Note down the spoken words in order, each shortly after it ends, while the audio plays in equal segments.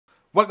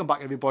Welcome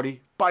back everybody,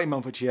 Barry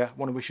Mountford here. I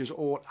want to wish you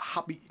all a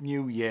happy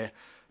new year.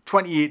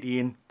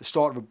 2018, the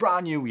start of a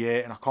brand new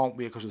year, and I can't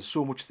wait because there's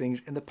so much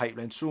things in the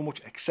pipeline, so much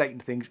exciting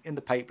things in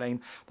the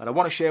pipeline that I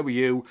want to share with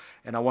you,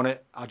 and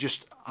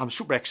I'm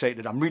super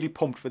excited. I'm really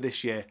pumped for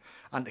this year.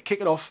 And to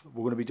kick it off,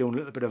 we're going to be doing a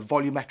little bit of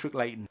volumetric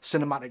lighting,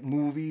 cinematic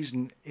movies,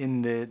 and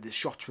in the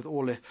shots with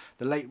all the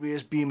light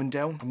rays beaming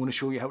down. I'm going to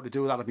show you how to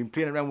do that. I've been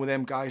playing around with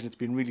them guys and it's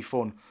been really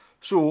fun.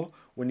 So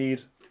we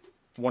need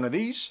one of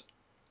these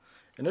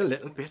and a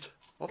little bit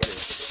of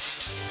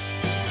this.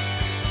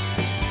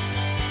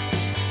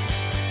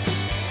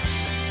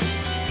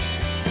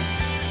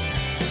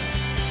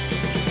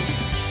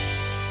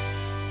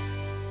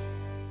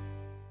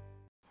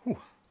 Ooh.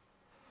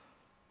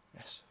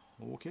 Yes,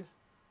 okay.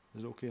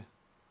 Is it okay?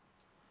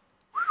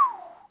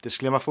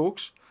 Disclaimer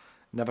folks,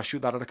 never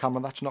shoot that at a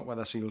camera that's not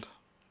weather sealed.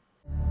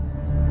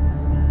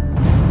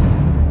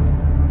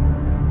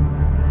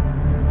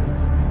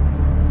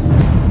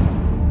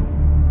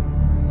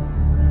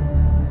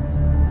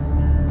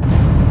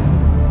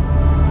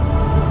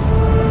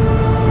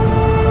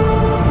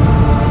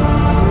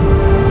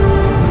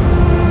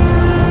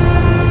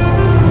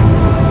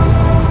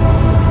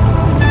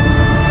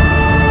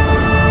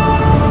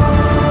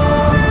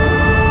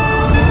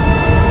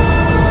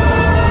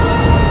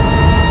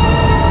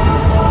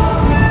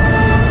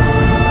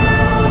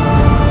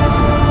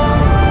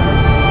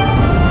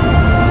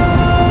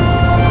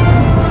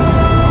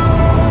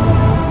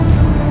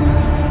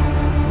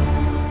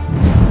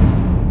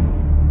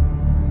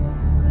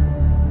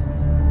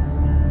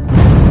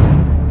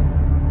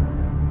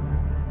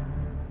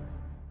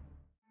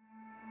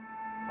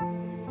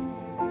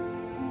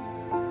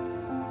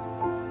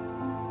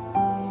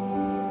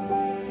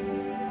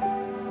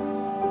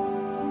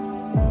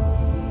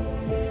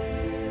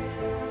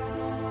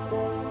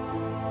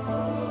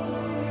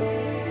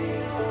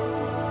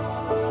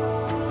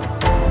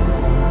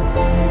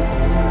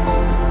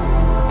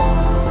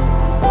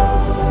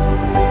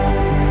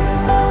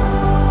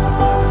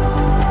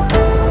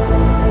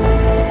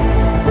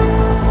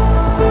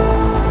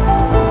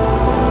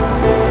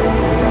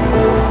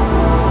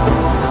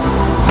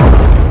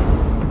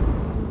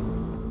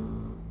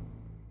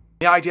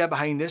 The idea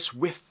behind this,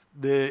 with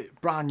the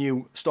brand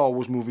new Star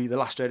Wars movie, The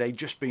Last Jedi,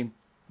 just being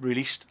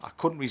released, I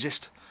couldn't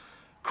resist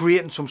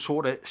creating some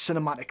sort of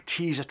cinematic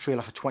teaser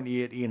trailer for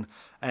 2018.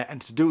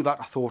 And to do that,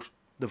 I thought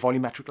the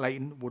volumetric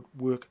lighting would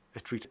work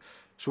a treat.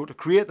 So to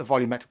create the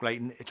volumetric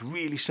lighting, it's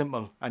really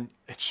simple and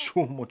it's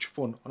so much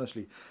fun,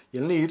 honestly.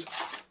 You'll need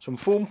some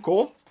foam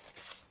core,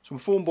 some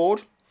foam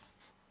board.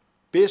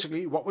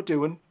 Basically, what we're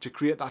doing to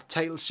create that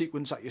title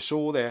sequence that you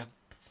saw there,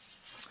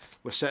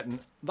 we're setting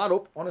that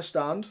up on a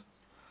stand.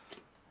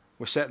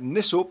 We're setting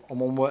this up on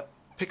one with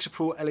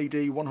Pixapro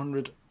LED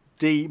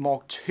 100D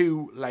Mark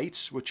II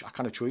lights, which I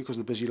can't show you because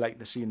of the busy light in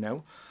the scene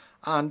now.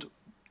 And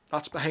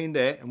that's behind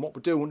there, and what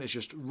we're doing is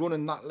just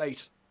running that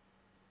light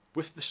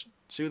with this.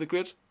 See the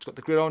grid? It's got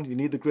the grid on, you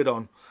need the grid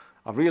on.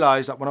 I've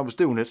realised that when I was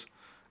doing it,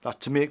 that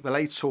to make the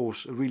light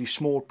source a really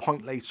small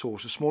point light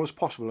source, as small as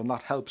possible, and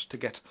that helps to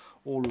get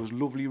all those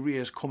lovely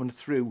rays coming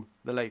through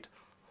the light.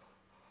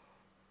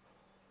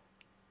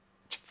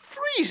 It's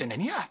freezing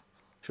in here.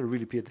 Should have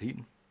really paid the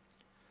heating.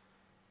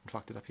 In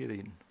fact, did I pay the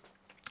heating?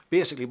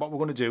 Basically, what we're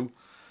going to do,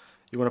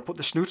 you're going to put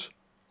the snoot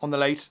on the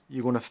light,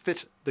 you're going to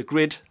fit the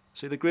grid,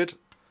 see the grid?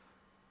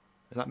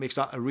 And that makes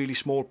that a really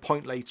small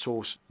point light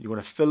source. You're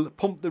going to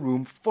pump the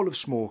room full of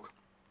smoke,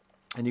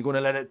 and you're going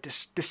to let it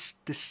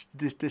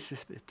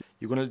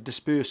you're going to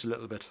disperse a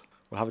little bit.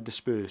 We'll have it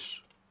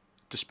disperse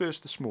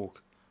the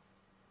smoke,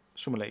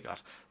 something like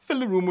that.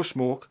 Fill the room with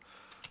smoke,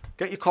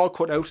 get your card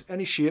cut out,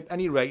 any shape,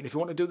 any rate. And if you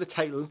want to do the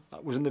title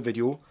that was in the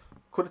video,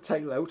 cut a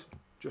title out,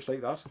 just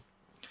like that.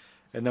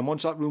 And then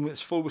once that room is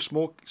full with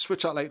smoke,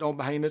 switch that light on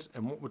behind it,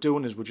 and what we're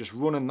doing is we're just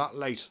running that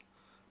light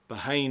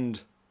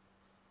behind,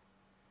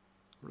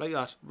 like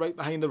that, right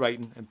behind the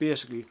writing, and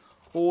basically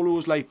all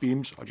those light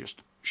beams are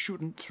just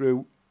shooting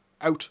through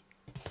out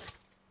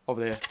of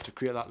there to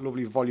create that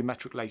lovely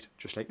volumetric light,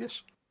 just like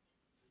this.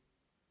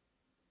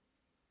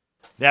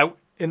 Now,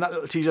 in that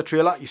little teaser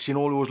trailer, you've seen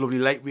all those lovely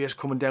light rays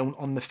coming down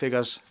on the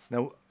figures.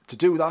 Now, to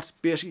do that,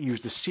 basically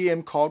use the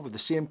same card with the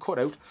same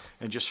cutout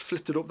and just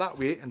flipped it up that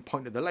way and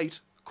pointed the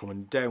light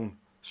coming down,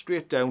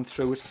 straight down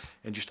through it,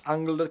 and just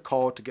angled the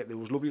card to get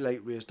those lovely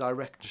light rays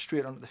direct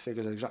straight onto the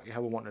figures exactly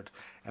how we wanted.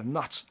 And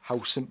that's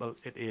how simple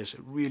it is.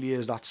 It really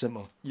is that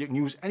simple. You can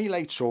use any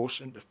light source,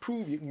 and to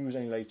prove you can use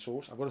any light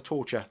source, I've got a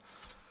torch here.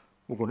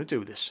 We're going to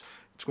do this.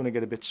 It's going to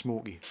get a bit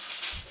smoky.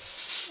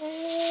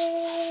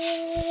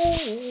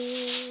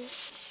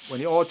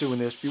 When you are doing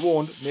this, be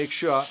warned, make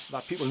sure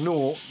that people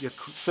know you're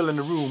filling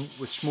the room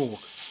with smoke,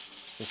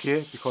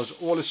 okay?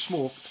 Because all this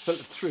smoke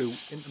filtered through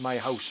into my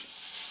house,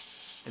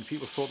 and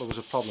people thought there was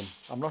a problem.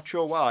 I'm not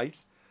sure why.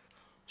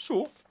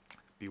 So,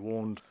 be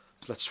warned.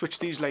 Let's switch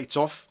these lights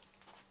off.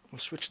 We'll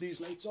switch these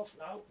lights off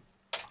now.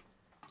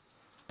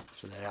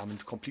 So there, I'm in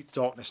complete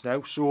darkness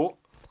now. So,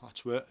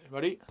 that's where,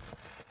 ready?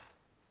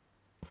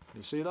 Can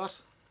you see that?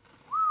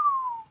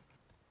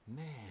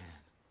 Man.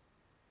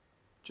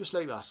 Just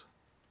like that.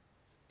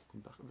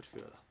 Come back a bit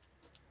further.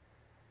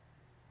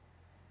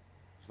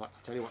 I'll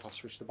tell you what, I'll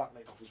switch the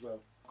backlight off as well.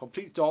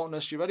 Complete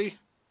darkness, you ready?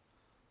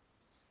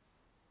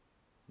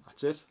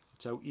 That's it.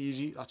 That's how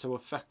easy, that's how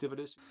effective it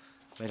is.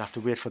 Might have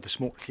to wait for the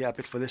smoke to clear a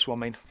bit for this one,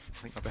 mate.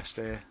 I think I best,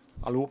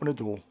 I'll open the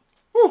door.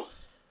 Woo!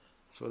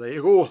 So there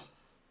you go.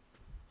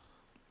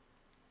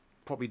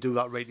 Probably do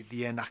that right at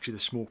the end, actually, the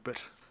smoke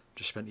bit.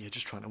 Just spent here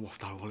just trying to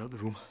waft that all out of the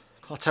room.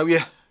 I'll tell you,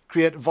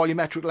 create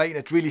volumetric lighting,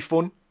 it's really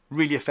fun,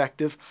 really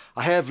effective.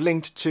 I have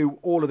linked to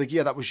all of the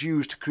gear that was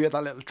used to create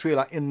that little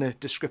trailer in the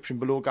description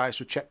below, guys,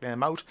 so check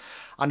them out.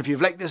 And if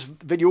you've liked this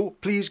video,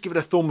 please give it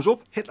a thumbs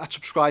up, hit that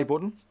subscribe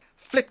button,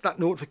 flick that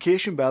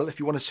notification bell if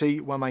you want to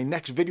see when my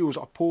next videos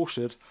are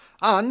posted,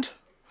 and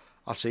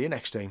I'll see you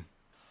next time.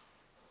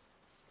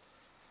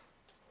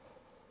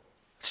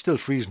 It's still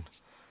freezing.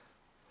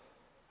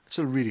 It's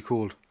still really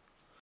cold.